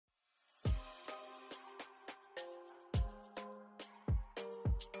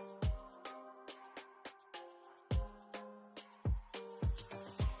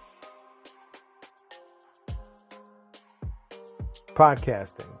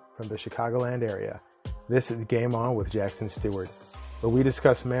Podcasting from the Chicagoland area, this is Game On with Jackson Stewart, where we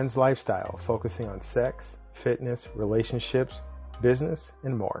discuss men's lifestyle, focusing on sex, fitness, relationships, business,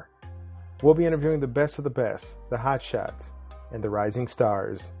 and more. We'll be interviewing the best of the best, the hot shots, and the rising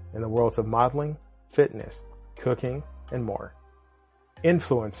stars in the worlds of modeling, fitness, cooking, and more.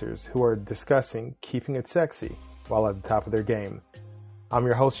 Influencers who are discussing keeping it sexy while at the top of their game. I'm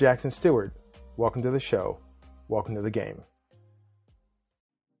your host, Jackson Stewart. Welcome to the show. Welcome to the game.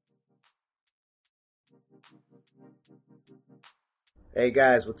 Hey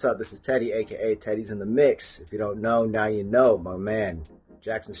guys, what's up? This is Teddy, aka Teddy's in the Mix. If you don't know, now you know, my man,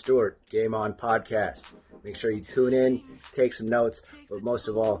 Jackson Stewart, Game On Podcast. Make sure you tune in, take some notes, but most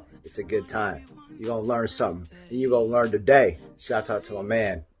of all, it's a good time. You're going to learn something, and you're going to learn today. Shout out to my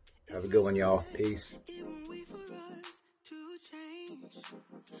man. Have a good one, y'all. Peace.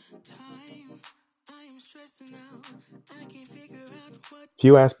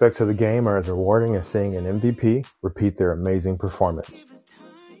 Few aspects of the game are as rewarding as seeing an MVP repeat their amazing performance.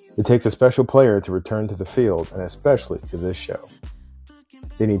 It takes a special player to return to the field, and especially to this show.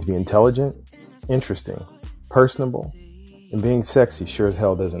 They need to be intelligent, interesting, personable, and being sexy sure as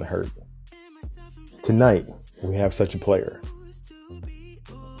hell doesn't hurt. Tonight, we have such a player.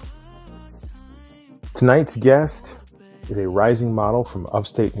 Tonight's guest is a rising model from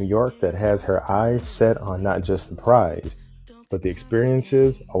upstate New York that has her eyes set on not just the prize, but the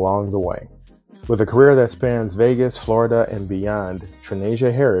experiences along the way. With a career that spans Vegas, Florida, and beyond,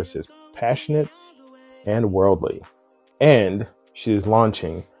 Trenasia Harris is passionate and worldly. And she is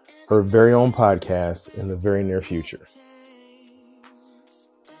launching her very own podcast in the very near future.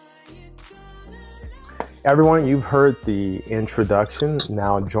 Everyone, you've heard the introduction.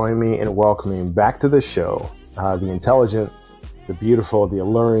 Now join me in welcoming back to the show the intelligent, the beautiful, the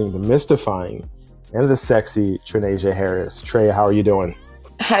alluring, the mystifying, and the sexy Trenasia Harris. Trey, how are you doing?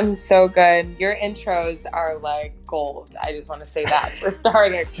 I'm so good. Your intros are like gold. I just want to say that for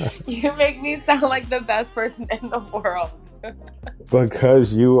starting. You make me sound like the best person in the world.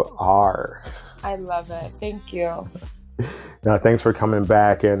 Because you are. I love it. Thank you. Now, thanks for coming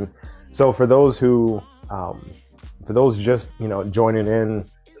back. And so for those just, joining in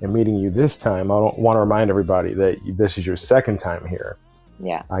and meeting you this time, I don't want to remind everybody that this is your second time here.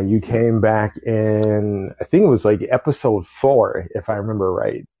 Yeah. You came back in, I think it was like episode 4, if I remember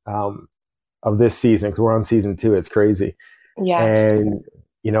right, of this season, because we're on season 2. It's crazy. Yeah. And,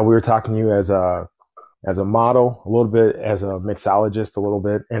 we were talking to you as a model, a little bit as a mixologist, a little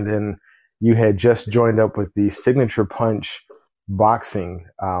bit. And then you had just joined up with the Signature Punch boxing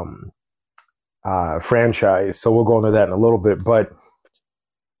franchise. So we'll go into that in a little bit. But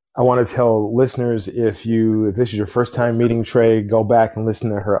I want to tell listeners, if this is your first time meeting Trey, go back and listen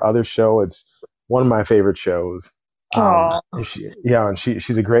to her other show. It's one of my favorite shows.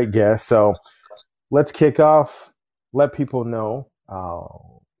 She's a great guest. So let's kick off. Let people know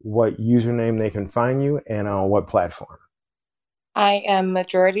what username they can find you and on what platform. I am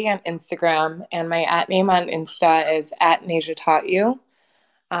majority on Instagram, and my @name on Insta is @NasiaTaughtYou.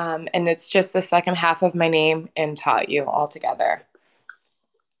 And it's just the second half of my name and Taught You all together.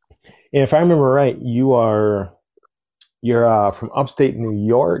 And if I remember right, you're from upstate New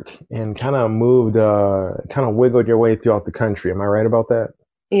York and kind of wiggled your way throughout the country. Am I right about that?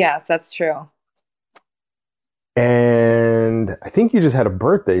 Yes, that's true. And I think you just had a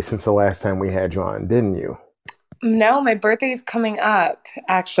birthday since the last time we had you on, didn't you? No, my birthday's coming up,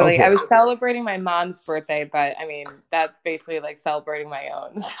 actually. Okay. I was celebrating my mom's birthday, but I mean, that's basically like celebrating my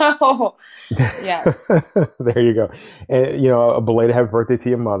own. So, yeah. There you go. And, a belated happy birthday to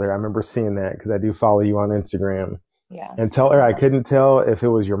your mother. I remember seeing that because I do follow you on Instagram. Yeah. And tell her I couldn't tell if it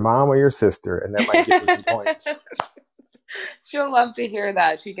was your mom or your sister, and that might give her some points. She'll love to hear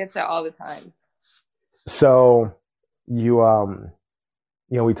that. She gets it all the time. So you,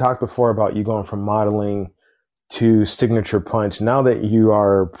 we talked before about you going from modeling to Signature Punch. Now that you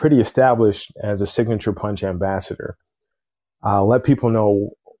are pretty established as a Signature Punch ambassador, let people know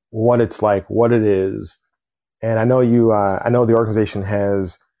what it's like, what it is. And I know I know the organization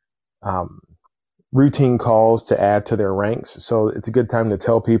has routine calls to add to their ranks. So it's a good time to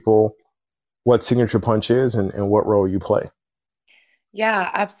tell people what Signature Punch is and what role you play.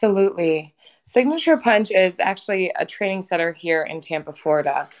 Yeah, absolutely. Signature Punch is actually a training center here in Tampa,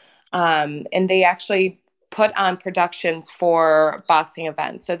 Florida. And they actually put on productions for boxing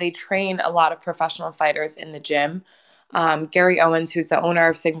events. So they train a lot of professional fighters in the gym. Gary Owens, who's the owner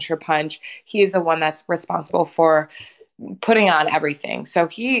of Signature Punch, he is the one that's responsible for putting on everything. So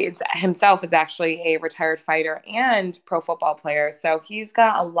he himself is actually a retired fighter and pro football player. So he's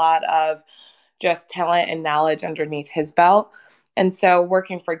got a lot of just talent and knowledge underneath his belt. And so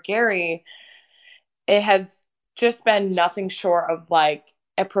working for Gary, it has just been nothing short of like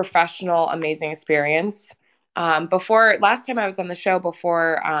a professional, amazing experience. Before last time I was on the show,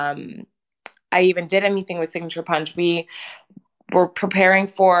 before I even did anything with Signature Punch, we were preparing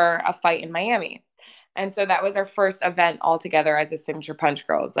for a fight in Miami. And so that was our first event all together as a Signature Punch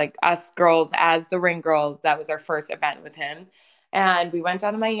girls, like us girls as the ring girls. That was our first event with him. And we went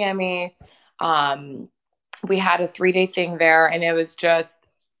down to Miami. We had a 3-day thing there, and it was just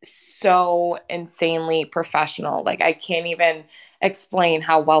so insanely professional. Like, I can't even explain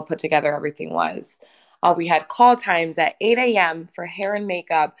how well put together everything was. We had call times at 8 a.m. for hair and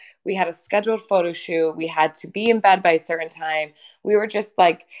makeup. We had a scheduled photo shoot. We had to be in bed by a certain time. We were just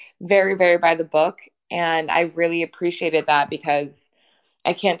like very, very by the book. And I really appreciated that because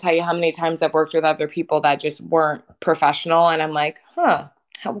I can't tell you how many times I've worked with other people that just weren't professional. And I'm like,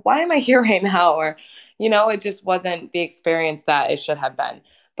 why am I here right now? Or, it just wasn't the experience that it should have been.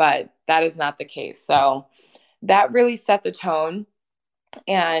 But that is not the case. So that really set the tone.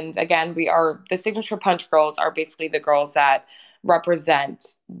 And again, the Signature Punch girls are basically the girls that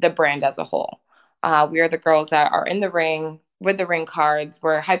represent the brand as a whole. We are the girls that are in the ring with the ring cards.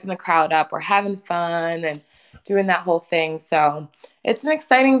 We're hyping the crowd up. We're having fun and doing that whole thing. So it's an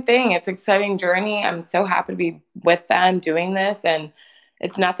exciting thing. It's an exciting journey. I'm so happy to be with them doing this. And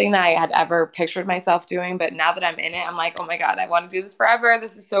it's nothing that I had ever pictured myself doing. But now that I'm in it, I'm like, oh my God, I want to do this forever.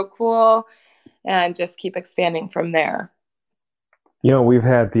 This is so cool. And just keep expanding from there. We've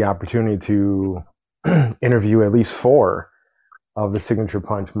had the opportunity to interview at least 4 of the Signature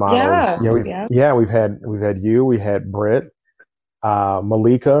Punch models. We've had you, we had Britt,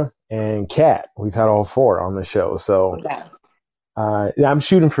 Malika, and Kat. We've had all 4 on the show. So yes. I'm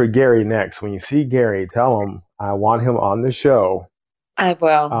shooting for Gary next. When you see Gary, tell him I want him on the show. I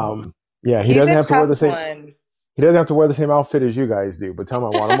will. He doesn't have to wear the same. He doesn't have to wear the same outfit as you guys do, but tell him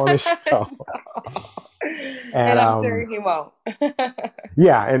I want him on the show. And I'm sure he won't.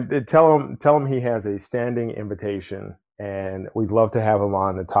 And tell him he has a standing invitation, and we'd love to have him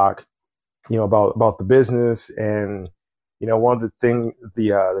on to talk, about the business. And one of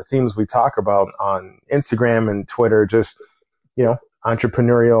the themes we talk about on Instagram and Twitter, just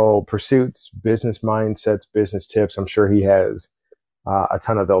entrepreneurial pursuits, business mindsets, business tips. I'm sure he has a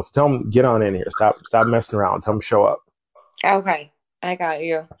ton of those. Tell him, get on in here. Stop messing around. Tell him show up. Okay, I got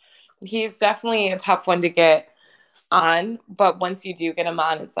you. He's definitely a tough one to get on, but once you do get him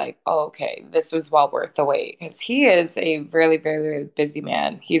on, it's like, oh, okay, this was well worth the wait, because he is a really, very, very busy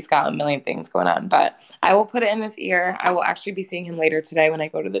man. He's got a million things going on, but I will put it in his ear. I will actually be seeing him later today when I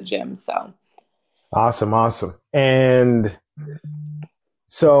go to the gym. So awesome. And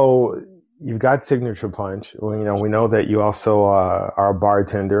so you've got Signature Punch. Well, we know that you also are a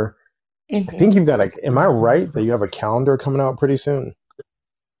bartender. Mm-hmm. I think you've got am I right that you have a calendar coming out pretty soon?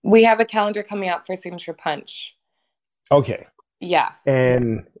 We have a calendar coming out for Signature Punch. Okay. Yes.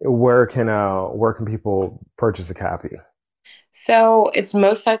 And where can people purchase a copy? So it's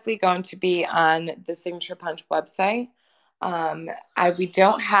most likely going to be on the Signature Punch website. We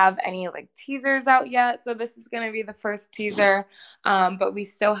don't have any teasers out yet, so this is going to be the first teaser. But we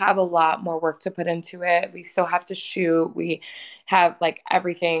still have a lot more work to put into it. We still have to shoot. We have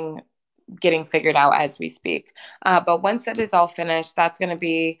everything getting figured out as we speak. But once it is all finished, that's going to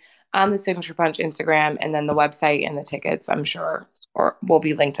be on the Signature Punch Instagram, and then the website and the tickets, I'm sure, will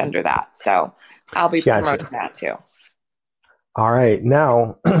be linked under that. So I'll be promoting that too. All right.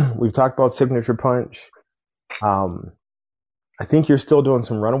 Now we've talked about Signature Punch. I think you're still doing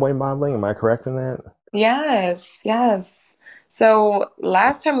some runway modeling. Am I correct in that? Yes. So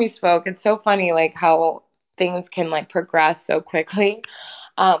last time we spoke, it's so funny how things can progress so quickly.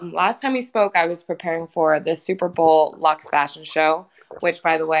 Last time we spoke, I was preparing for the Super Bowl Luxe fashion show, which,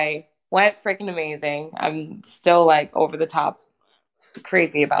 by the way, went freaking amazing. I'm still over the top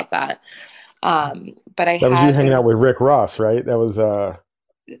crazy about that. But that was you hanging out with Rick Ross, right? That was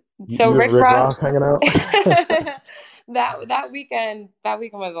so Rick Ross hanging out. that weekend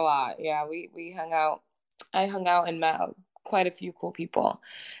was a lot. Yeah, we hung out. I hung out and met quite a few cool people,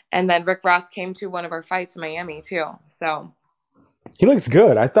 and then Rick Ross came to one of our fights in Miami too. So he looks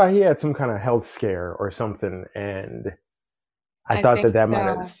good. I thought he had some kind of health scare or something, and I thought that might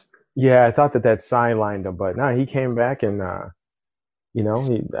have. Yeah, I thought that sidelined him, but no, he came back and I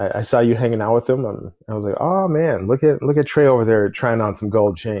saw you hanging out with him, and I was like, oh man, look at Trey over there trying on some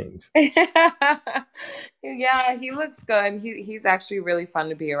gold chains. Yeah, he looks good. He's actually really fun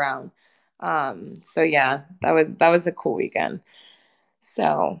to be around. So yeah, that was a cool weekend.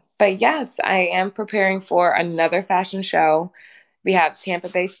 So, but yes, I am preparing for another fashion show. We have Tampa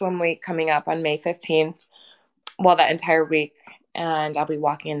Bay Swim Week coming up on May 15th. Well, that entire week. and I'll be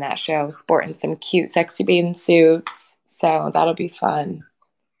walking in that show sporting some cute, sexy bathing suits. So that'll be fun.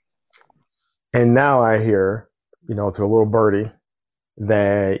 And now I hear, through a little birdie,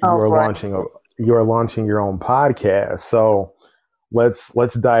 that Oh boy. you're launching your own podcast. So let's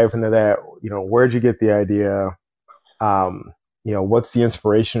dive into that. Where'd you get the idea? What's the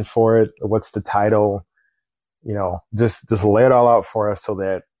inspiration for it? What's the title? Just lay it all out for us so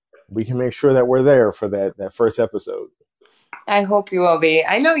that we can make sure that we're there for that first episode. I hope you will be.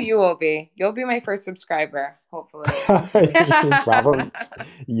 I know you will be. You'll be my first subscriber, hopefully. Probably.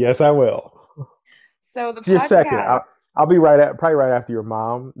 Yes, I will. So the your podcast. Second. I'll be probably right after your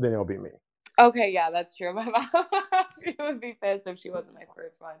mom. Then it'll be me. Okay, yeah, that's true. My mom, she would be pissed if she wasn't my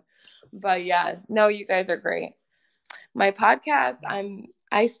first one. But yeah, no, you guys are great. My podcast,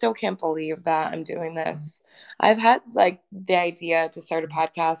 I still can't believe that I'm doing this. I've had like the idea to start a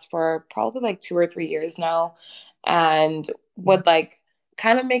podcast for probably like 2 or 3 years now, and would like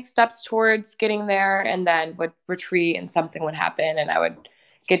kind of make steps towards getting there, and then would retreat and something would happen and I would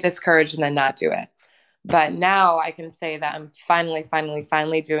get discouraged and then not do it. But now I can say that I'm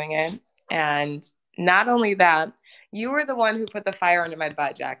finally doing it. And not only that, you were the one who put the fire under my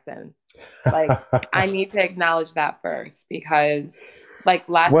butt, Jackson. Like, I need to acknowledge that first, because like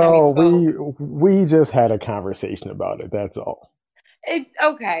last time we spoke, we just had a conversation about it. That's all. It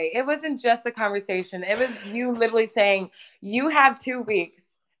wasn't just a conversation. It was you literally saying, you have 2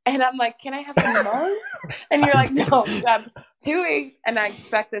 weeks. And I'm like, can I have a month? And you're like, no, you have 2 weeks and I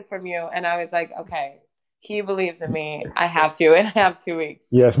expect this from you. And I was like, okay, he believes in me. I have to, and I have 2 weeks.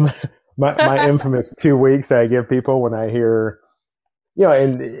 Yes, my infamous 2 weeks that I give people when I hear,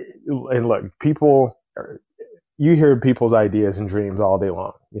 and look, you hear people's ideas and dreams all day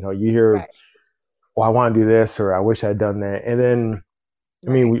long. You hear, right. Well, I want to do this, or I wish I'd done that. And then,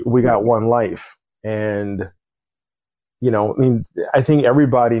 I mean, we got one life, and, I think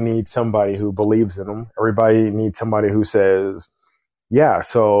everybody needs somebody who believes in them. Everybody needs somebody who says, yeah,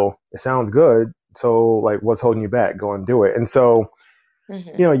 so it sounds good. So like, what's holding you back? Go and do it. And so,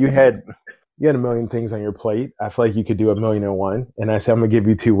 you had a million things on your plate. I feel like you could do 1,000,001. And I said, I'm going to give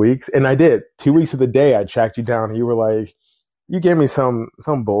you 2 weeks. And I did. 2 weeks of the day, I tracked you down and you were like, you gave me some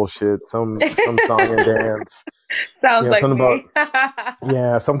bullshit, some song and dance. Sounds like something me.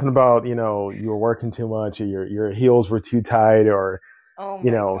 About, something about, you were working too much, or your heels were too tight, or,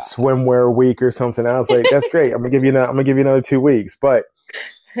 swimwear week or something. I was like, that's great. I'm going to give you another 2 weeks. But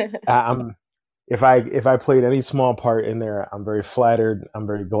if I played any small part in there, I'm very flattered. I'm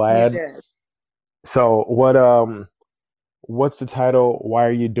very glad. You did. So what's the title? Why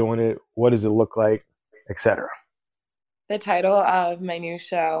are you doing it? What does it look like, etc.? The title of my new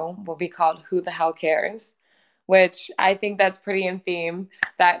show will be called Who the Hell Cares, which I think that's pretty in theme.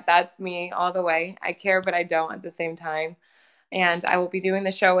 That's me all the way. I care, but I don't at the same time. And I will be doing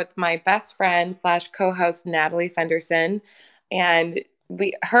the show with my best friend / co-host, Natalie Fenderson. And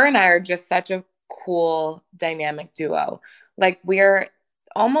her and I are just such a cool dynamic duo. Like, we're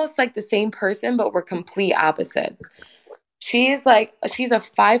almost like the same person, but we're complete opposites. She's a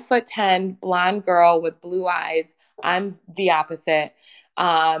 5'10" blonde girl with blue eyes. I'm the opposite.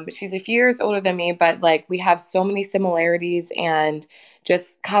 She's a few years older than me, but like, we have so many similarities and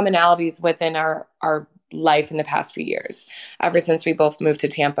just commonalities within our life in the past few years, ever since we both moved to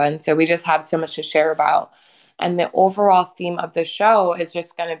Tampa. And so we just have so much to share about. And the overall theme of the show is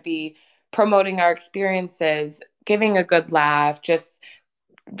just going to be promoting our experiences, giving a good laugh, just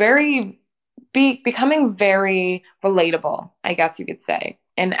becoming very relatable, I guess you could say.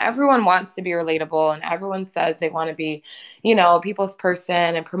 And everyone wants to be relatable, and everyone says they want to be, a people's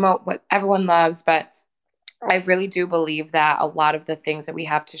person and promote what everyone loves. But I really do believe that a lot of the things that we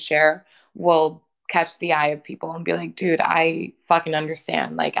have to share will catch the eye of people and be like, dude, I fucking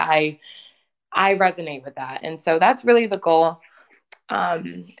understand. Like, I resonate with that. And so that's really the goal.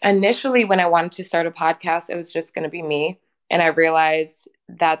 Initially, when I wanted to start a podcast, it was just going to be me. And I realized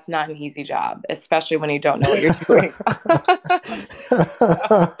that's not an easy job, especially when you don't know what you're doing.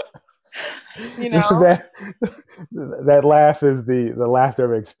 That laugh is the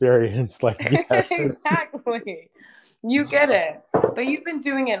laughter of experience. Like, yes, exactly. You get it. But you've been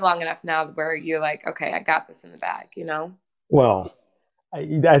doing it long enough now where you're like, okay, I got this in the bag, Well,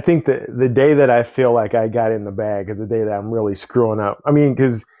 I think that the day that I feel like I got in the bag is the day that I'm really screwing up. I mean,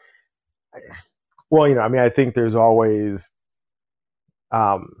 because, I think there's always,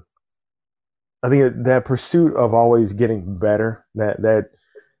 I think that pursuit of always getting better,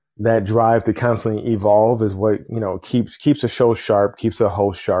 that drive to constantly evolve is what, keeps a show sharp, keeps a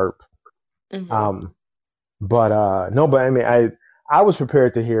host sharp. Mm-hmm. But I mean, I was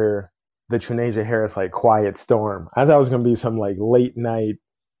prepared to hear the Trenasia Harris like Quiet Storm. I thought it was gonna be some like late night,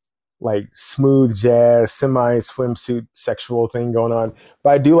 like smooth jazz, semi swimsuit sexual thing going on. But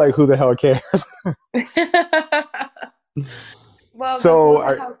I do like Who the Hell Cares. Well, the So Who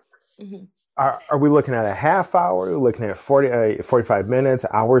the Hell. Mhm. are we looking at a half hour? Are we looking at 45 minutes,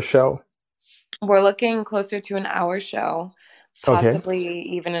 hour show? We're looking closer to an hour show, Okay. possibly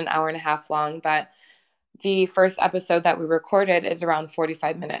even an hour and a half long. But the first episode that we recorded is around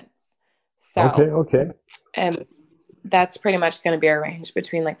 45 minutes. So, Okay. and that's pretty much going to be our range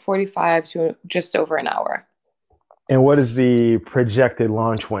between like 45 to just over an hour. And what is the projected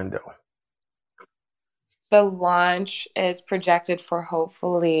launch window? The launch is projected for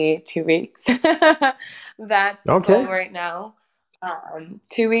hopefully 2 weeks. That's the goal right now.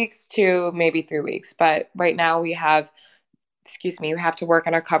 2 weeks to maybe 3 weeks. But right now we have to work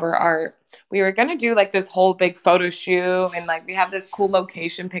on our cover art. We were going to do like this whole big photo shoot and like we have this cool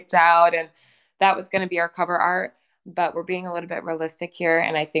location picked out and that was going to be our cover art. But we're being a little bit realistic here.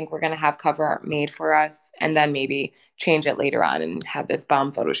 And I think we're going to have cover art made for us and then maybe change it later on and have this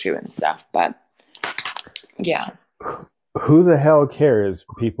bomb photo shoot and stuff. But yeah. Who the Hell Cares,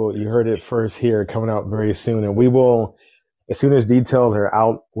 people? You heard it first here, coming out very soon. And we will, as soon as details are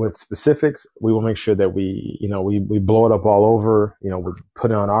out with specifics, we will make sure that we blow it up all over. We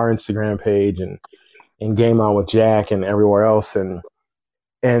put it on our Instagram page and Game On with Jack and everywhere else.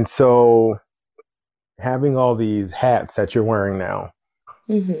 And so having all these hats that you're wearing now,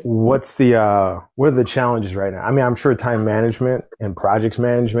 what are the challenges right now? I mean, I'm sure time management and projects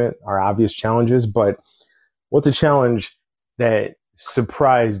management are obvious challenges, but what's a challenge that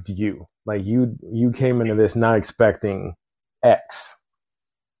surprised you? Like you came into this not expecting X.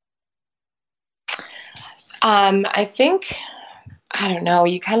 I think, I don't know,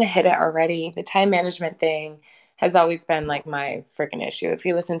 you kind of hit it already. The time management thing has always been like my freaking issue. If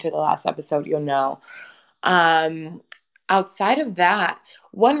you listen to the last episode, you'll know. Outside of that,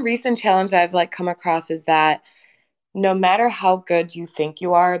 one recent challenge I've like come across is that no matter how good you think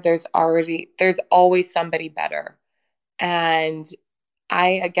you are, there's always somebody better. And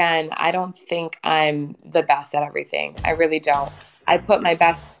I don't think I'm the best at everything. I really don't. I put my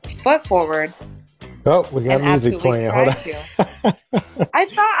best foot forward. Oh, we got music playing. Hold on. I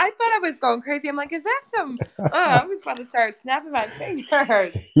thought I was going crazy. I'm like, is that some? I was about to start snapping my fingers.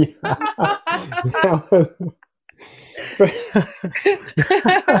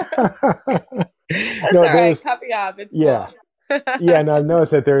 No, right. Cut me off. It's yeah. No, I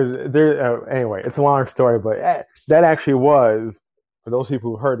noticed that there's anyway. It's a long story, but that actually was, for those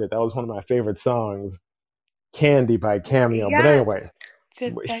people who heard it, that was one of my favorite songs, "Candy" by Cameo. Yes. But anyway.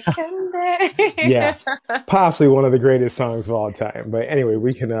 Just like Candy. Yeah, possibly one of the greatest songs of all time. But anyway,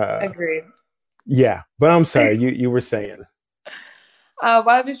 we can agree. Yeah, but I'm sorry, you were saying. Well,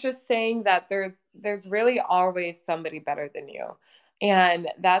 I was just saying that there's really always somebody better than you, and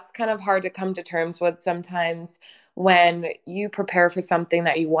that's kind of hard to come to terms with sometimes when you prepare for something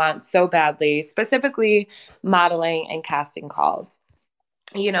that you want so badly, specifically modeling and casting calls.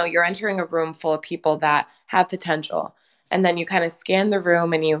 You're entering a room full of people that have potential. And then you kind of scan the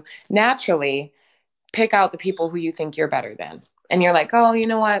room and you naturally pick out the people who you think you're better than. And you're like, oh, you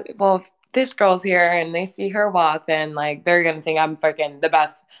know what? Well, if this girl's here and they see her walk, then like they're going to think I'm freaking the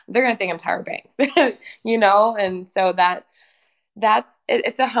best. They're going to think I'm Tyra Banks, And so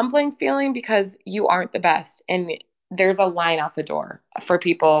it's a humbling feeling because you aren't the best. And there's a line out the door for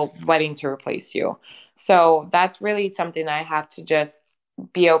people waiting to replace you. So that's really something I have to just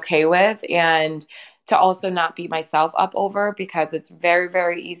be okay with, and to also not beat myself up over, because it's very,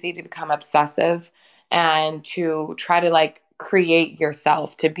 very easy to become obsessive and to try to like create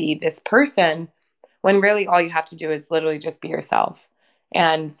yourself to be this person when really all you have to do is literally just be yourself,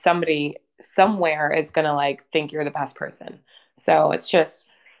 and somebody somewhere is going to like think you're the best person. So it's just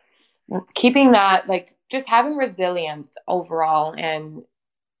keeping that, like just having resilience overall, and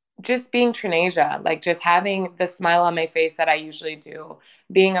just being Trenasia, like just having the smile on my face that I usually do,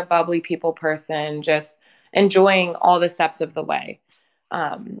 being a bubbly people person, just enjoying all the steps of the way.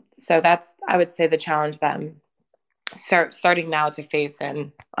 So that's, I would say, the challenge that I'm starting now to face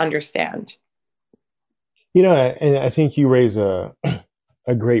and understand. And I think you raise a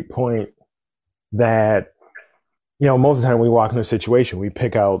great point that, most of the time we walk into a situation, we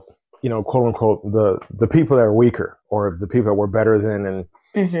pick out, quote unquote, the people that are weaker or the people that we're better than.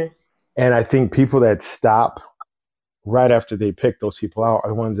 And I think people that stop right after they pick those people out are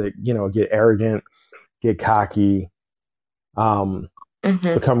the ones that, get arrogant, get cocky,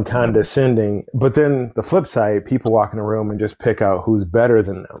 become condescending. But then the flip side, people walk in the room and just pick out who's better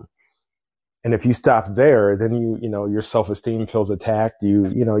than them. And if you stop there, then your self-esteem feels attacked.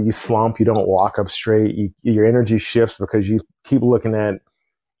 You slump, you don't walk up straight. Your energy shifts because you keep looking at,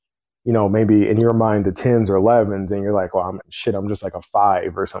 maybe in your mind, the 10s or 11s, and you're like, well, I'm just like a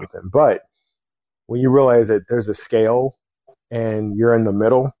 5 or something. But when you realize that there's a scale and you're in the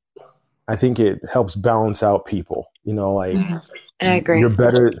middle, I think it helps balance out people, like I agree. you're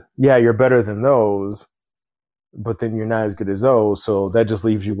better. Yeah, you're better than those, but then you're not as good as those. So that just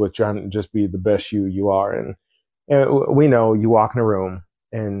leaves you with trying to just be the best you are. And we know you walk in a room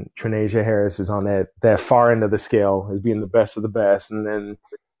and Trenasia Harris is on that far end of the scale as being the best of the best. And then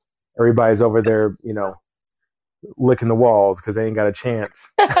everybody's over there, licking the walls because they ain't got a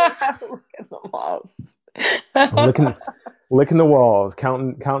chance. Licking the walls. licking the walls,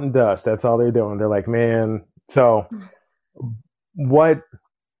 counting dust. That's all they're doing. They're like, man. So what,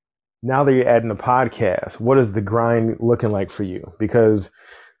 now that you're adding a podcast, what is the grind looking like for you? Because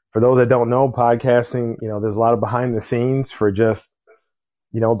for those that don't know, podcasting, there's a lot of behind the scenes for just,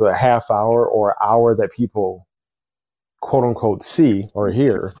 the half hour or hour that people quote unquote see or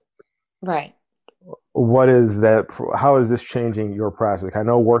hear. Right. What is that? How is this changing your process? I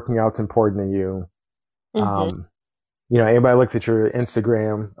know working out's important to you. Mm-hmm. Anybody looked at your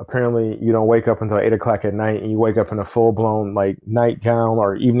Instagram, apparently you don't wake up until 8 o'clock at night and you wake up in a full blown like nightgown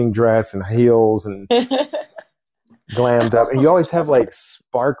or evening dress and heels and glammed up. And you always have like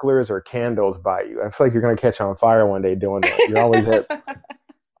sparklers or candles by you. I feel like you're going to catch on fire one day doing that. You always have.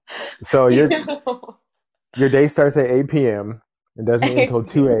 So your day starts at 8 p.m. It doesn't end until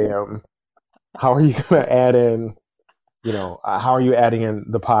 2 a.m. How are you going to add in, how are you adding in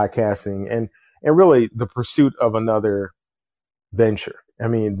the podcasting and really the pursuit of another venture? I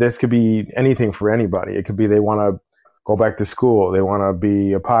mean, this could be anything for anybody. It could be they want to go back to school. They want to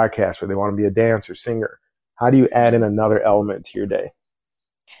be a podcaster. They want to be a dancer, singer. How do you add in another element to your day?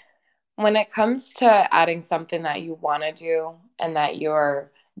 When it comes to adding something that you want to do and that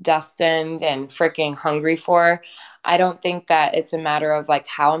you're destined and freaking hungry for, I don't think that it's a matter of like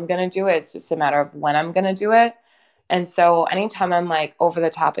how I'm going to do it. It's just a matter of when I'm going to do it. And so anytime I'm like over the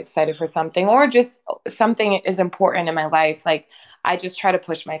top excited for something or just something is important in my life, like I just try to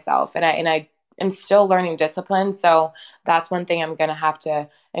push myself and I am still learning discipline. So that's one thing I'm going to have to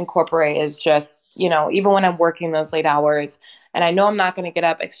incorporate is just, even when I'm working those late hours and I know I'm not going to get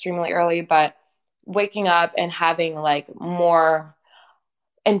up extremely early, but waking up and having like more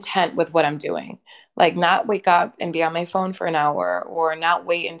intent with what I'm doing, like not wake up and be on my phone for an hour or not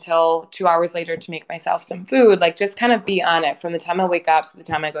wait until 2 hours later to make myself some food, like just kind of be on it from the time I wake up to the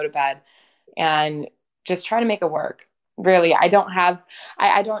time I go to bed and just try to make it work. Really, I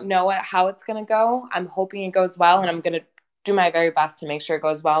don't know how it's going to go. I'm hoping it goes well and I'm going to do my very best to make sure it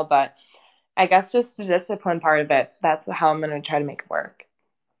goes well. But I guess just the discipline part of it, that's how I'm going to try to make it work.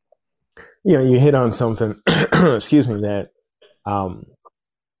 You hit on something, excuse me,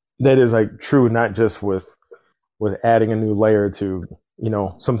 that is like true, not just with adding a new layer to,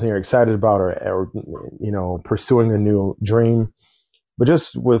 something you're excited about or pursuing a new dream, but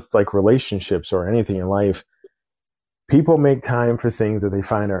just with like relationships or anything in life. People make time for things that they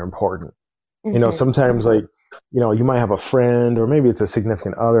find are important. Mm-hmm. Sometimes like, you might have a friend or maybe it's a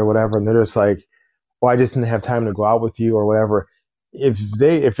significant other or whatever. And they're just like, well, I just didn't have time to go out with you or whatever.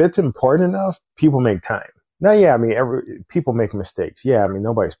 If it's important enough, people make time. Now, yeah, I mean, people make mistakes. Yeah. I mean,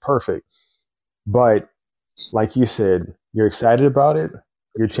 nobody's perfect, but like you said, you're excited about it.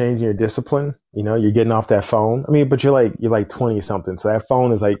 You're changing your discipline. You're getting off that phone. I mean, but you're like 20 something. So that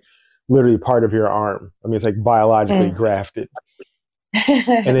phone is like literally part of your arm. I mean, it's like biologically grafted.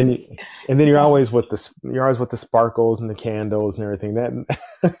 and then you're always with the sparkles and the candles and everything. That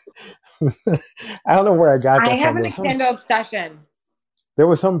I don't know where I got that from. I have a candle obsession. There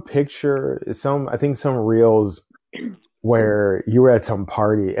was some picture, I think some reels where you were at some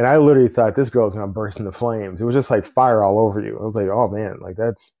party, and I literally thought this girl's gonna burst into flames. It was just like fire all over you. I was like, oh man, like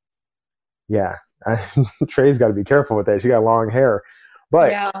that's, yeah. Trey's got to be careful with that. She got long hair,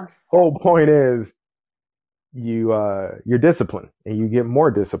 but whole point is you're disciplined and you get more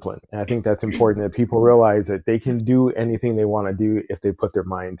discipline. And I think that's important that people realize that they can do anything they want to do if they put their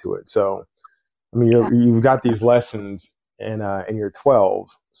mind to it. So, I mean, you've got these lessons and you're 12.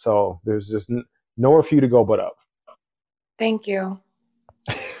 So there's just nowhere for you to go but up. Thank you.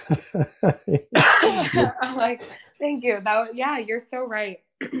 I'm like, thank you. You're so right.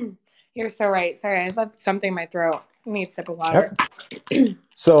 You're so right. Sorry, I left something in my throat. I need a sip of water. Yep.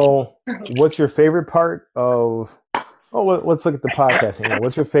 So what's your favorite part of, let's look at the podcasting.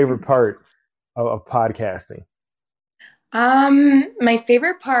 What's your favorite part of podcasting? My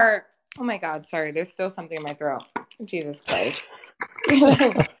favorite part, oh my God, sorry, there's still something in my throat. Jesus Christ.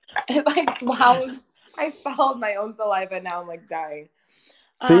 It like swallowed. I swallowed my own saliva. And now I'm like dying.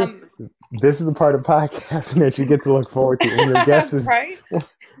 See, this is the part of podcasting that you get to look forward to when your guest is right.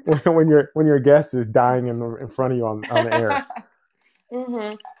 when your guest is dying in front of you on the air.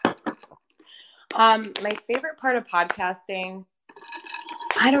 Mm-hmm. My favorite part of podcasting,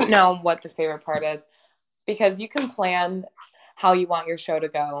 I don't know what the favorite part is, because you can plan how you want your show to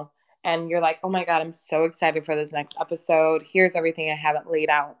go. And you're like, oh my God, I'm so excited for this next episode. Here's everything I haven't laid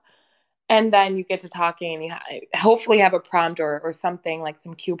out. And then you get to talking and you hopefully have a prompt or something, like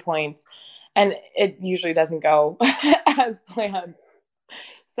some cue points. And it usually doesn't go as planned.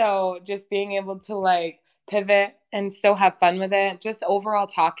 So just being able to like pivot and still have fun with it, just overall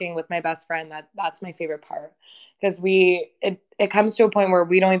talking with my best friend, that's my favorite part. Because it comes to a point where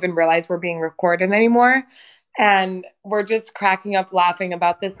we don't even realize we're being recorded anymore. And we're just cracking up laughing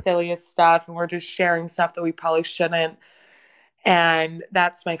about the silliest stuff, and we're just sharing stuff that we probably shouldn't. And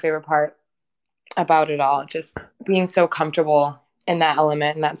that's my favorite part about it all, just being so comfortable in that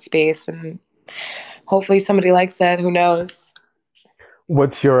element, in that space. And hopefully somebody likes it. Who knows?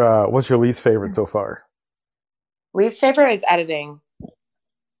 What's your least favorite so far? Least favorite is editing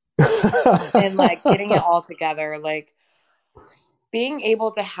and like getting it all together. Like being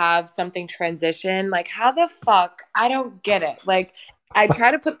able to have something transition, like how the fuck, I don't get it. Like I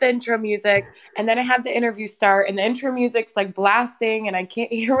try to put the intro music and then I have the interview start and the intro music's like blasting and I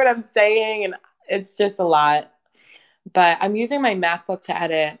can't hear what I'm saying, and it's just a lot. But I'm using my MacBook to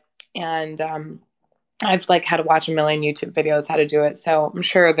edit, and I've like had to watch a million YouTube videos how to do it. So I'm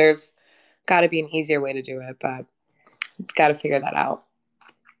sure there's got to be an easier way to do it, but got to figure that out.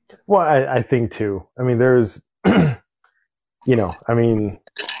 Well, I think too. I mean, there's, I mean,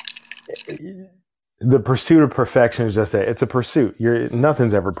 the pursuit of perfection is just it's a pursuit.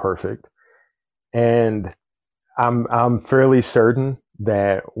 Nothing's ever perfect, and I'm fairly certain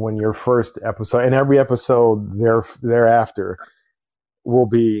that when your first episode and every episode thereafter will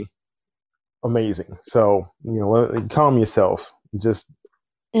be amazing. So calm yourself, just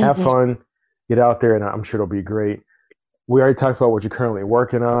have fun, get out there, and I'm sure it'll be great. We already talked about what you're currently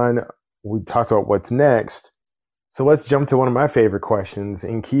working on. We talked about what's next. So let's jump to one of my favorite questions.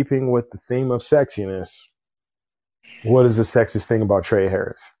 In keeping with the theme of sexiness, what is the sexiest thing about Trey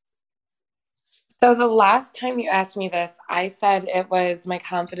Harris? So the last time you asked me this, I said it was my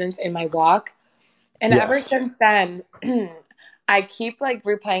confidence in my walk. And Yes. ever since then, I keep like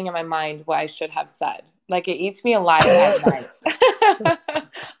replaying in my mind what I should have said. Like it eats me alive at night.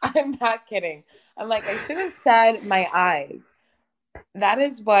 I'm not kidding. I'm like, I should have said my eyes. That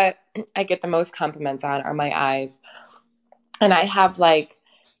is what I get the most compliments on, are my eyes. And I have like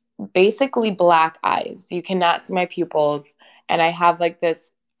basically black eyes. You cannot see my pupils. And I have like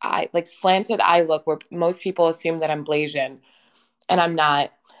this slanted eye look where most people assume that I'm Blasian, and I'm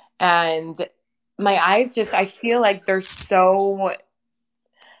not. And my eyes just, I feel like they're so,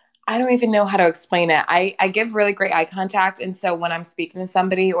 I don't even know how to explain it. I give really great eye contact. And so when I'm speaking to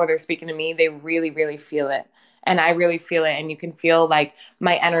somebody or they're speaking to me, they really, really feel it. And I really feel it. And you can feel like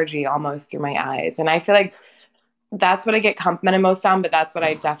my energy almost through my eyes. And I feel like that's what I get complimented most on, but that's what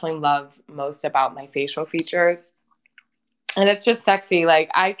I definitely love most about my facial features. And it's just sexy.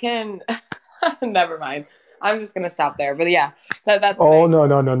 Like I can, never mind. I'm just going to stop there. But yeah, that's. Oh,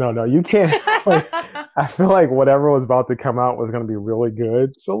 no. You can't. Like, I feel like whatever was about to come out was going to be really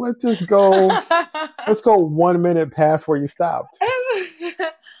good. So let's just go. Let's go 1 minute past where you stopped.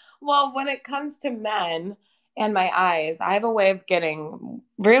 Well, when it comes to men and my eyes, I have a way of getting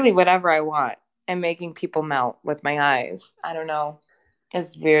really whatever I want and making people melt with my eyes. I don't know.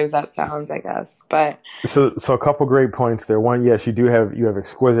 As weird as that sounds, I guess. But so a couple great points there. One, yes, you have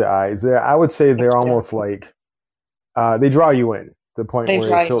exquisite eyes. I would say they're almost like they draw you in to the point where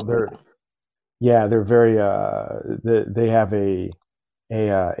they're very they have a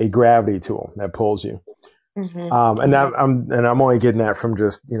gravity to them that pulls you. Mm-hmm. And I'm only getting that from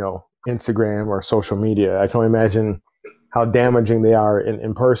just Instagram or social media. I can only imagine how damaging they are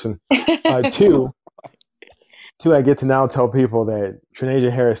in person. Two, I get to now tell people that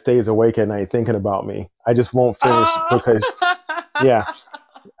Trenasia Harris stays awake at night thinking about me. I just won't finish because,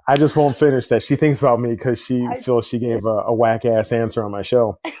 I just won't finish that. She thinks about me because she feels she gave a whack ass answer on my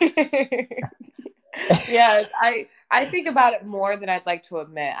show. Yes, I think about it more than I'd like to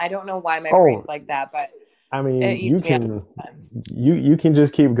admit. I don't know why my brain's like that, but I mean, you can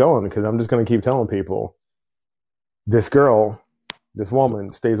just keep going because I'm just going to keep telling people this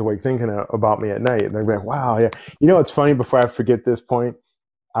woman stays awake thinking about me at night. And they're like, wow, yeah. It's funny, before I forget this point,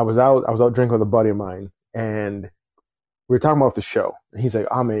 I was out drinking with a buddy of mine, and we were talking about the show. And he's like,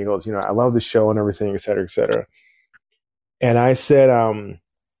 oh man, he goes, I love the show and everything, et cetera, et cetera. And I said,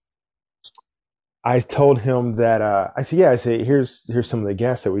 I told him that I said, yeah, I said, here's some of the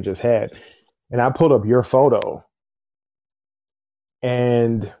guests that we just had. And I pulled up your photo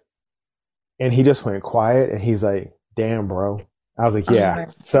and he just went quiet and he's like, damn, bro. I was like, Oh yeah. my.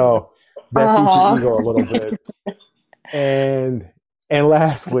 So that feeds your Oh. ego a little bit. And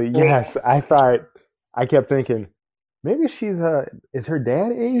lastly, yes, I kept thinking, maybe is her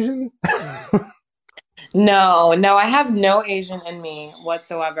dad Asian? No, no, I have no Asian in me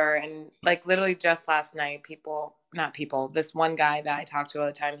whatsoever. And like literally just last night, not people, this one guy that I talk to all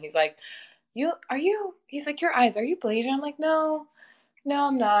the time, he's like, he's like, your eyes, are you Blasian? I'm like, no, no,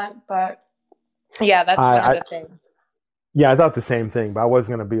 I'm not. But yeah, that's I, one of I the things. yeah, I thought the same thing, but I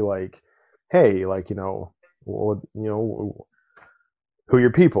wasn't gonna be like, hey, like, well, who are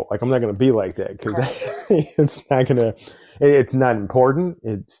your people? Like, I'm not gonna be like that because Right. it's not important.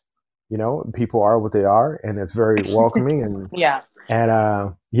 It's, people are what they are, and it's very welcoming. Yeah.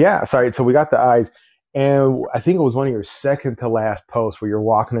 Yeah, sorry. So we got the eyes, and I think it was one of your second to last posts where you're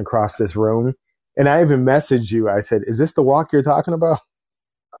walking across this room, and I even messaged you. I said, "Is this the walk you're talking about?"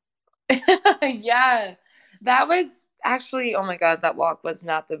 Yeah. That was actually, oh my God, that walk was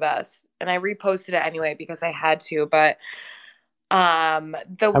not the best. And I reposted it anyway because I had to. But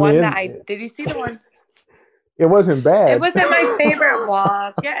the I one that mean, I did you see the one? it wasn't It bad. wasn't my favorite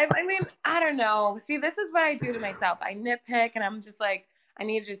walk. Yeah, I mean, I don't know. See, this is what I do to myself. I nitpick and I'm just like, I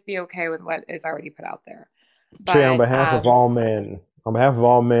need to just be okay with what is already put out there. Shay, But on behalf of all men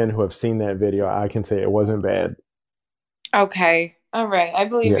who have seen that video, I can say it wasn't bad. okay. All right. I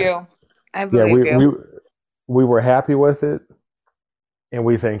believe Yeah, you. I yeah, believe you. we were happy with it, and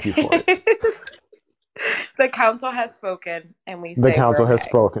we thank you for it. The council has spoken and we The say we're council has okay.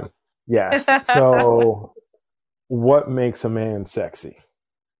 spoken. Yes. So, what makes a man sexy?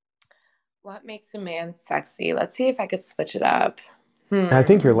 What makes a man sexy? Let's see if I could switch it up. And I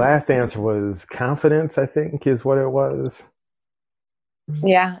think your Hmm. last answer was confidence, I think is what it was.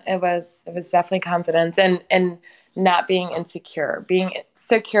 Yeah, it was definitely confidence and not being insecure, being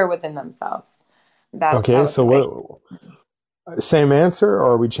secure within themselves. That Okay, was so a big. same answer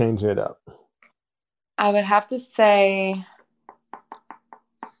or are we changing it up? I would have to say,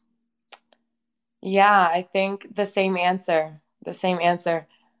 yeah, I think the same answer. The same answer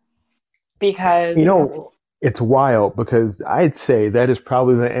You because know, it's wild because I'd say that is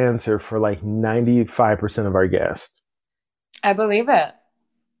probably the answer for like 95% of our guests. I believe it.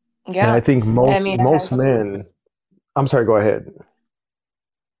 And I Yeah. think I mean, it most has. men, I'm sorry, go ahead.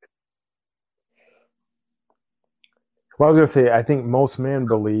 Well, I was gonna say, I think most men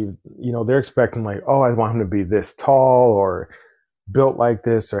believe, they're expecting like, oh, I want him to be this tall or built like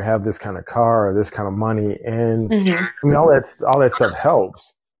this or have this kind of car or this kind of money. And Mhm. I mean, all that stuff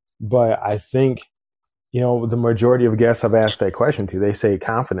helps. But I think, the majority of guests I've asked that question to, they say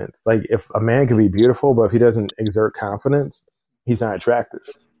confidence. Like if a man can be beautiful, but if he doesn't exert confidence, he's not attractive.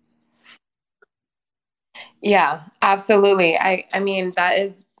 Yeah, absolutely. I mean, that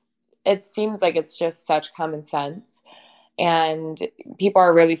is. It seems like it's just such common sense. And people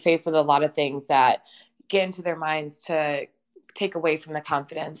are really faced with a lot of things that get into their minds to take away from the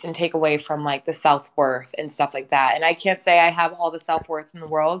confidence and take away from like the self-worth and stuff like that. And I can't say I have all the self-worth in the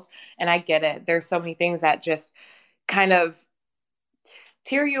world, and I get it. There's so many things that just kind of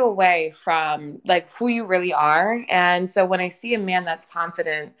tear you away from like who you really are. And so when I see a man that's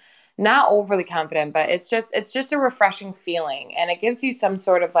confident, not overly confident, but it's just a refreshing feeling, and it gives you some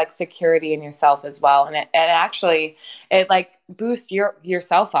sort of like security in yourself as well. And it actually it like boosts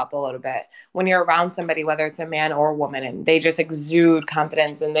yourself up a little bit when you're around somebody, whether it's a man or a woman, and they just exude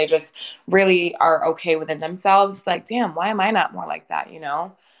confidence and they just really are okay within themselves. Like, damn, why am I not more like that?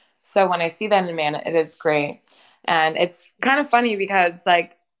 So when I see that in a man, it is great. And it's kind of funny because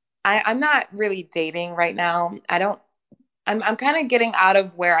like I'm not really dating right now. I'm kind of getting out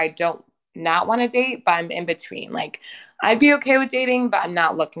of where I don't not want to date, but I'm in between. Like I'd be okay with dating, but I'm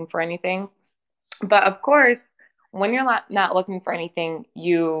not looking for anything. But of course, when you're not looking for anything,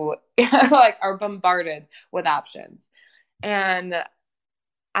 you like are bombarded with options. And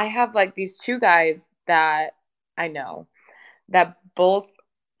I have like these two guys that I know that both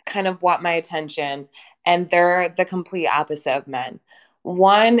kind of want my attention, and they're the complete opposite of men.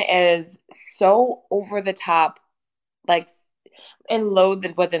 One is so over the top, like and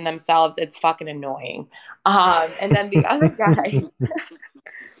loathed within themselves, it's fucking annoying. And then the other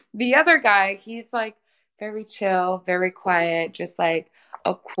guy, he's like very chill, very quiet, just like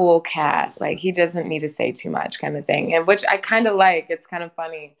a cool cat. Like he doesn't need to say too much, kind of thing, and which I kind of like. It's kind of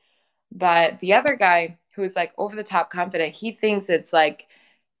funny. But the other guy, who's like over the top confident, he thinks it's like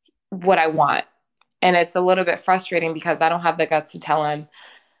what I want. And it's a little bit frustrating because I don't have the guts to tell him,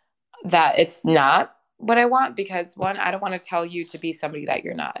 that it's not what I want, because one, I don't want to tell you to be somebody that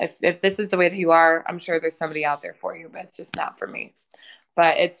you're not. If this is the way that you are, I'm sure there's somebody out there for you, but it's just not for me.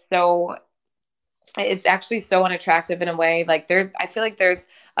 But it's actually so unattractive in a way. Like I feel like there's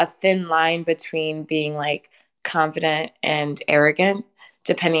a thin line between being like confident and arrogant,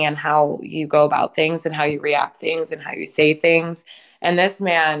 depending on how you go about things and how you react things and how you say things. And this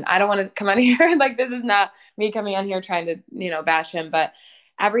man, I don't want to come on here like, this is not me coming on here trying to, bash him, but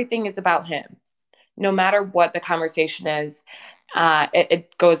everything is about him. No matter what the conversation is,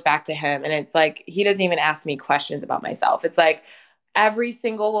 it goes back to him. And it's like, he doesn't even ask me questions about myself. It's like, every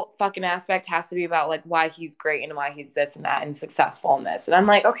single fucking aspect has to be about like why he's great and why he's this and that and successful in this. And I'm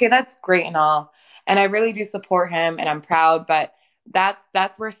like, okay, that's great and all. And I really do support him and I'm proud, but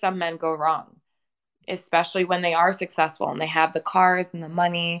that's where some men go wrong, especially when they are successful and they have the cars and the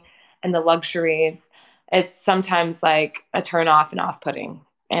money and the luxuries. It's sometimes like a turn off and off-putting.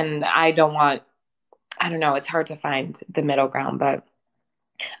 And I don't know, it's hard to find the middle ground, but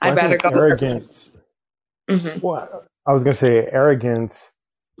I'd rather go arrogance. Well, I was going to say arrogance.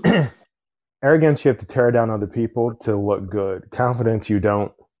 Arrogance, you have to tear down other people to look good. Confidence, you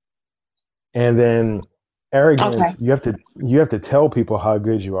don't. And then arrogance, okay, you have to tell people how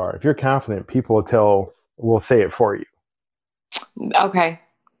good you are. If you're confident, people will say it for you. Okay.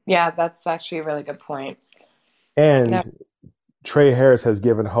 Yeah, that's actually a really good point. And Trey Harris has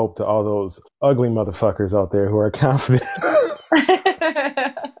given hope to all those ugly motherfuckers out there who are confident.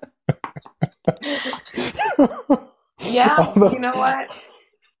 Yeah, you know what?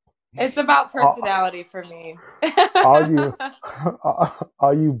 It's about personality for me.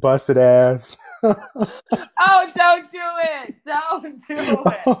 All you busted ass. Oh, don't do it. Don't do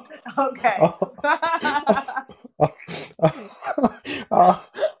it. Okay.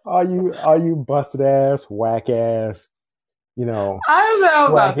 All you busted ass, whack ass, I don't know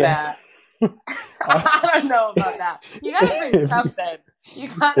about that. I don't know about that. You gotta bring something. You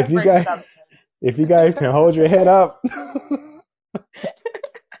gotta bring something. If you guys can hold your head up.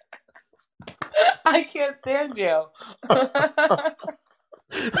 I can't stand you.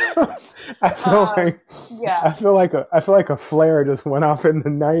 I feel like a flare just went off in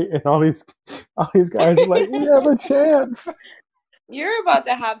the night, and all these guys are like, we have a chance. You're about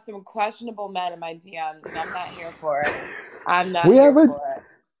to have some questionable men in my DMs, and I'm not here for it. I'm not here for it.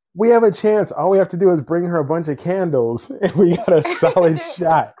 We have a chance. All we have to do is bring her a bunch of candles, and we got a solid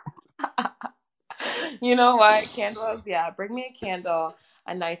shot. You know what? Candles, yeah. Bring me a candle,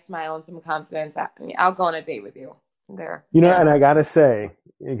 a nice smile, and some confidence. I'll go on a date with you. There. And I gotta say,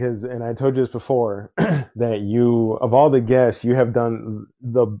 and I told you this before, that you, of all the guests, you have done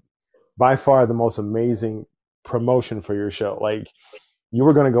by far the most amazing promotion for your show. Like, you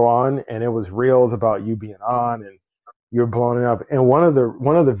were going to go on, and it was reels about you being on, and you're blowing it up. And one of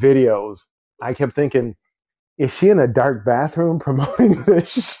the videos, I kept thinking, is she in a dark bathroom promoting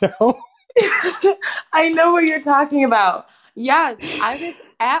this show? I know what you're talking about. Yes, I was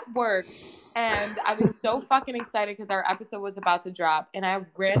at work and I was so fucking excited because our episode was about to drop, and I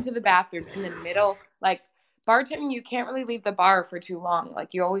ran to the bathroom in the middle. Like, bartending, you can't really leave the bar for too long.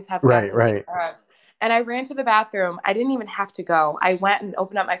 Like, you always have guests to take care of. And I ran to the bathroom. I didn't even have to go. I went and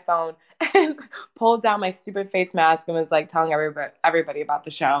opened up my phone and pulled down my stupid face mask and was like telling everybody about the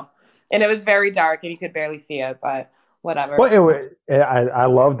show. And it was very dark and you could barely see it, but whatever. Well, I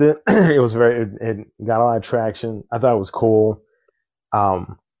loved it. It was it got a lot of traction. I thought it was cool.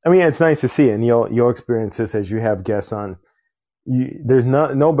 I mean, it's nice to see it, and you'll experience this as you have guests on. There's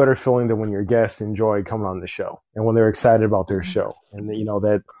no better feeling than when your guests enjoy coming on the show and when they're excited about their show, and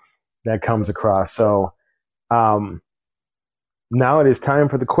that comes across. So now it is time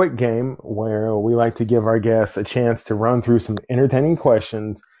for the quick game, where we like to give our guests a chance to run through some entertaining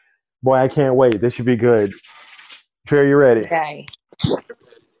questions. Boy, I can't wait. This should be good. Trey, you ready? Okay.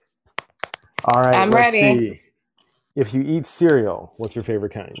 All right. I'm ready. See. If you eat cereal, what's your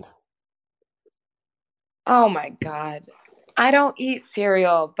favorite kind? Oh my God. I don't eat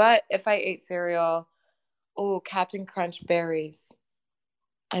cereal, but if I ate cereal, Captain Crunch berries.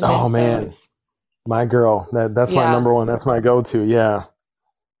 I miss those. My girl. That's my number one. That's my go-to. Yeah.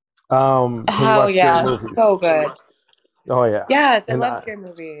 Hell yeah. So good. Oh yeah. Yes, I love scary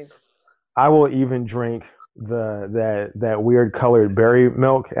movies. I will even drink that weird colored berry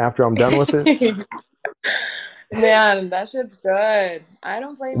milk after I'm done with it. Man, that shit's good. I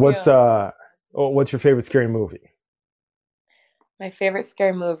don't blame you. What's your favorite scary movie? My favorite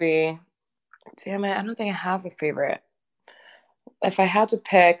scary movie. Damn it, I don't think I have a favorite. If I had to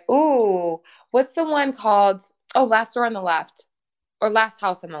pick, what's the one called? Oh, Last Door on the Left. Or Last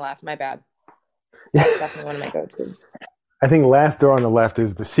House on the Left, my bad. That's definitely one of my go-to. I think Last Door on the Left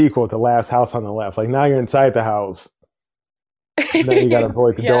is the sequel to Last House on the Left. Like now you're inside the house. Now you got to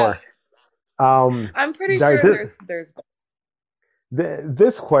avoid the Yeah. door. Um, I'm pretty Di- sure this, there's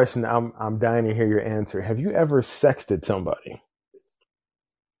this question, I'm dying to hear your answer. Have you ever sexted somebody?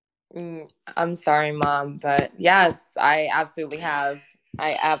 I'm sorry, Mom, but yes, I absolutely have.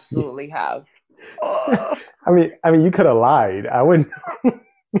 I absolutely have. Oh, I mean, you could have lied. I wouldn't.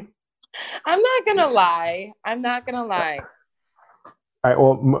 I'm not gonna lie. I'm not gonna lie. All right.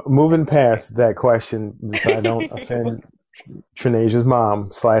 Well, moving It's past that question, so I don't offend Trinasia's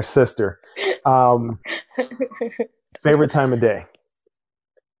mom / sister. Um, favorite time of day?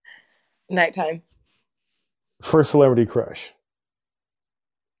 Nighttime. First celebrity crush?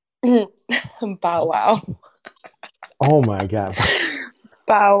 Bow Wow. Oh my god.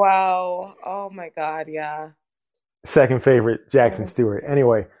 Bow Wow. Oh my God, yeah. Second favorite, Jackson Stewart.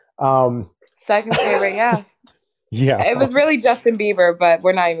 Anyway, Second favorite, yeah. yeah. It was really Justin Bieber, but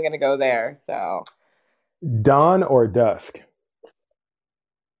we're not even gonna go there. So Dawn or dusk?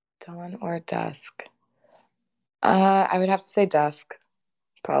 dawn or dusk. I would have to say dusk,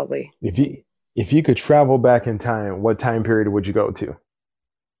 probably. If you could travel back in time, what time period would you go to?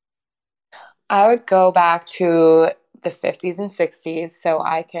 I would go back to the 50s and 60s so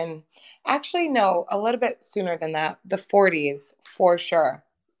I can actually no, a little bit sooner than that. The 40s for sure.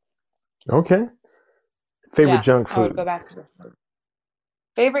 Okay. Favorite Yes, junk I would go food? back to the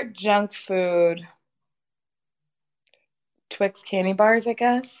favorite junk food. Twix candy bars, I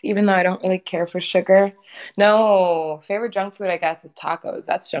guess, even though I don't really care for sugar. No, favorite junk food, I guess, is tacos.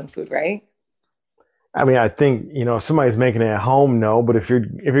 That's junk food, right? I mean, I think if somebody's making it at home, no. But if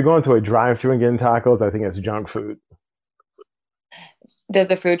you're going to a drive-through and getting tacos, I think it's junk food. Does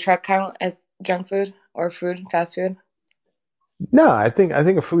a food truck count as junk food or food, fast food? No, I think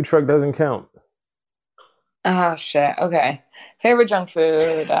a food truck doesn't count. Oh, shit. Okay. Favorite junk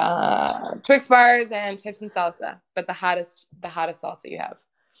food, Twix bars and chips and salsa, but the hottest salsa you have.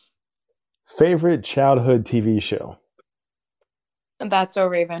 Favorite childhood TV show? And that's so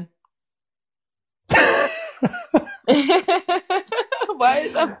Raven. Why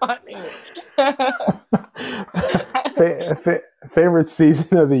is that funny? Favorite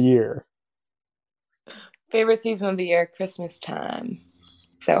season of the year? Favorite season of the year, Christmas time.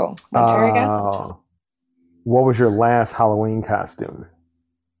 So winter, I guess. Uh, what was your last Halloween costume?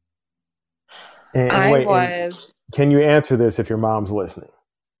 And I wait, and was. can you answer this if your mom's listening?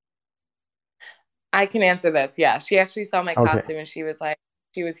 I can answer this. Yeah, she actually saw my Okay. costume and she was like,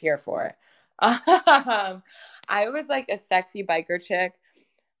 she was here for it. I was like a sexy biker chick,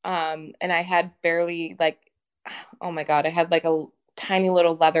 and I had barely like, oh my god, I had like a tiny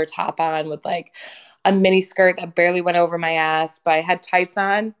little leather top on with like a mini skirt that barely went over my ass, but I had tights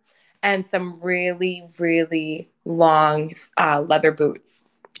on and some really, really long leather boots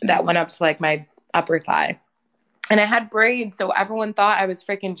that went up to like my upper thigh. And I had braids, so everyone thought I was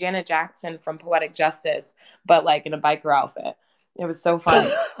freaking Janet Jackson from Poetic Justice, but like in a biker outfit. It was so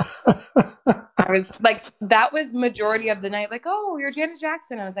funny. I was like, that was majority of the night, like, oh, you're Janet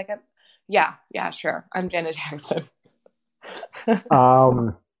Jackson. I was like, yeah, sure. I'm Janet Jackson.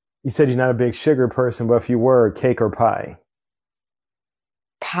 um, you said you're not a big sugar person, but if you were, cake or pie?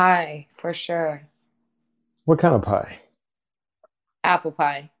 Pie, for sure. What kind of pie? Apple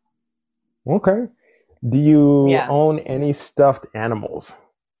pie. Okay. Do you Yes. own any stuffed animals?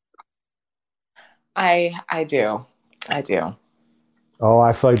 I do. I do. Oh,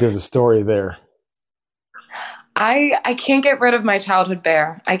 I feel like there's a story there. I can't get rid of my childhood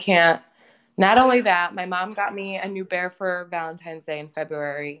bear. I can't. Not only that, my mom got me a new bear for Valentine's Day in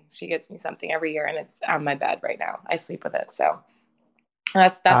February. She gets me something every year, and it's on my bed right now. I sleep with it, so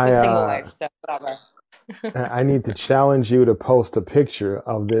that's I a single life. So whatever. I need to challenge you to post a picture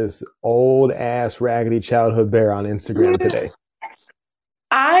of this old ass raggedy childhood bear on Instagram Dude, today.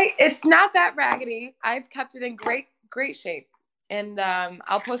 it's not that raggedy. I've kept it in great shape, and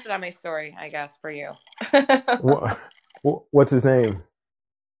I'll post it on my story, I guess, for you, What, what's his name?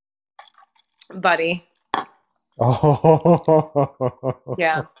 buddy. Oh,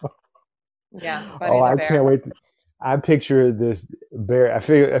 Yeah, yeah, oh, Buddy the I can't bear. wait. I picture this bear. I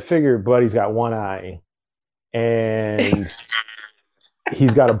figure Buddy's got one eye and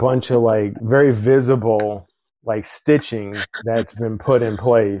he's got a bunch of like very visible like stitching that's been put in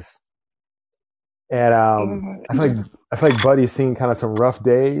place. And I feel like Buddy's seen kind of some rough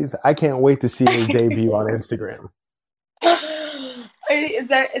days. I can't wait to see his debut on Instagram. Is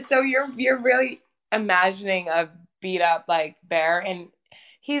that so? You're really imagining a beat up like bear, and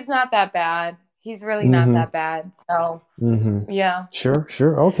he's not that bad. He's really not Mm-hmm. that bad. So Mm-hmm. yeah, Sure,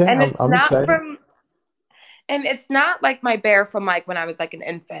 sure. Okay, and I'm it's I'm not excited. from And it's not like my bear from like when I was like an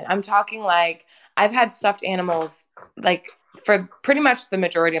infant. I'm talking like I've had stuffed animals like for pretty much the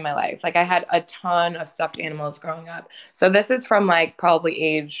majority of my life. Like I had a ton of stuffed animals growing up. So this is from like probably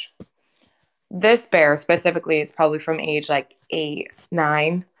age, this bear specifically is probably from age like 8,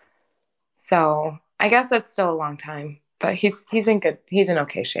 9. So I guess that's still a long time, but he's in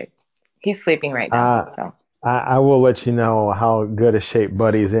okay shape. He's sleeping right now. So I will let you know how good a shape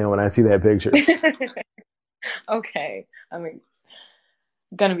Buddy's in when I see that picture. Okay. I'm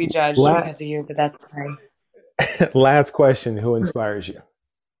gonna be judged because of you, but that's fine. Last question. Who inspires you?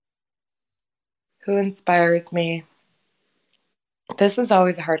 Who inspires me? This is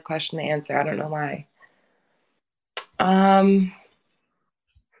always a hard question to answer. I don't know why.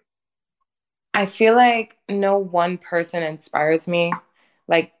 I feel like no one person inspires me,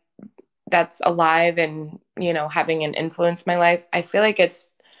 like that's alive and, having an influence in my life. I feel like it's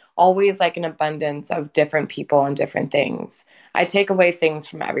always like an abundance of different people and different things. I take away things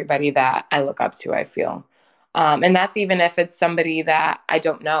from everybody that I look up to, I feel. And that's even if it's somebody that I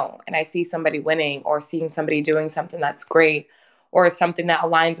don't know and I see somebody winning or seeing somebody doing something that's great or something that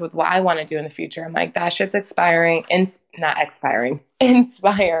aligns with what I want to do in the future. I'm like, that shit's inspiring. And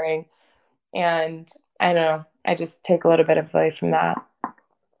I don't know, I just take a little bit of away from that.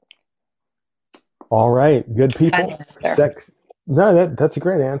 All right. Good people. Sex. No, that's a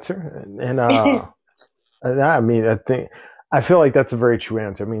great answer. And I mean, I feel like that's a very true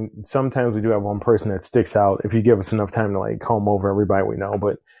answer. I mean, sometimes we do have one person that sticks out if you give us enough time to like comb over everybody we know.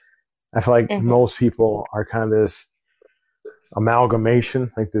 But I feel like most people are kind of this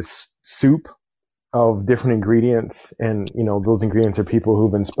amalgamation, like this soup of different ingredients. And, those ingredients are people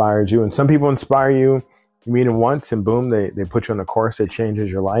who've inspired you. And some people inspire you. You meet them once and boom, they put you on a course that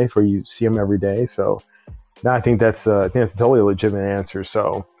changes your life, or you see them every day. So no, I think that's a totally legitimate answer.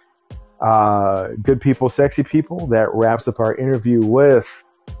 So good people, sexy people, that wraps up our interview with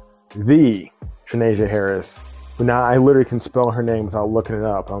the Trenasia Harris, who now I literally can spell her name without looking it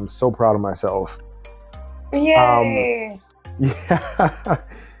up. I'm so proud of myself. Yay! Yeah.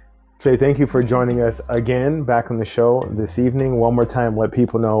 Faye, thank you for joining us again back on the show this evening. One more time, let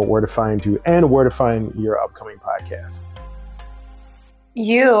people know where to find you and where to find your upcoming podcast.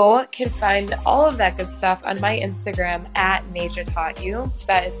 You can find all of that good stuff on my Instagram at Naja Taught You.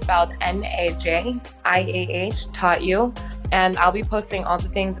 That is spelled NAJIAH Taught You. And I'll be posting all the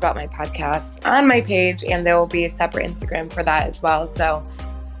things about my podcast on my page, and there will be a separate Instagram for that as well. So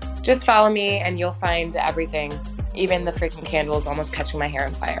just follow me and you'll find everything. Even the freaking candle is almost catching my hair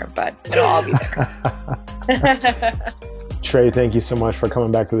on fire, but it'll all be there. Trey, thank you so much for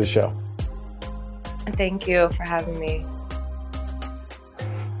coming back to the show. Thank you for having me.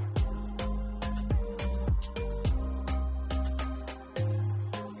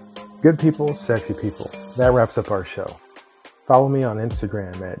 Good people, sexy people. That wraps up our show. Follow me on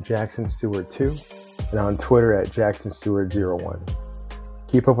Instagram at JacksonStewart2 and on Twitter at JacksonStewart01.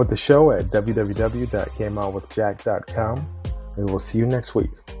 Keep up with the show at www.gameonwithjack.com, and we'll see you next week.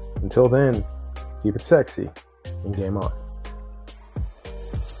 Until then, keep it sexy and game on.